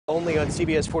only on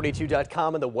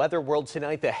CBS42.com and the Weather World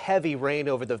tonight. The heavy rain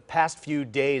over the past few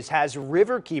days has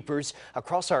river keepers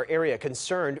across our area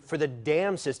concerned for the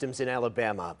dam systems in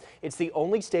Alabama. It's the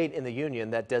only state in the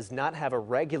union that does not have a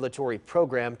regulatory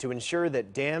program to ensure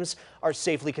that dams are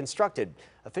safely constructed.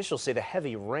 Officials say the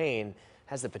heavy rain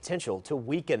has the potential to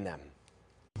weaken them.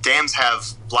 Dams have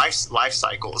life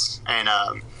cycles, and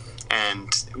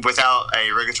without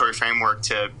a regulatory framework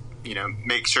to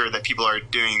make sure that people are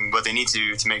doing what they need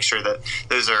to make sure that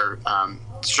those are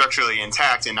structurally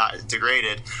intact and not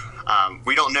degraded.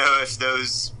 We don't know if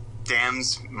those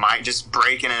dams might just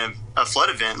break in a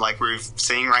flood event like we're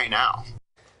seeing right now.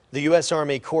 The U.S.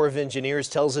 Army Corps of Engineers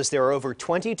tells us there are over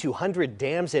 2,200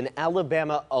 dams in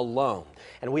Alabama alone.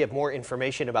 And we have more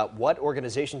information about what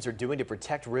organizations are doing to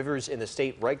protect rivers in the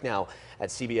state right now at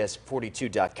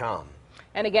CBS42.com.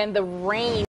 And again, the rain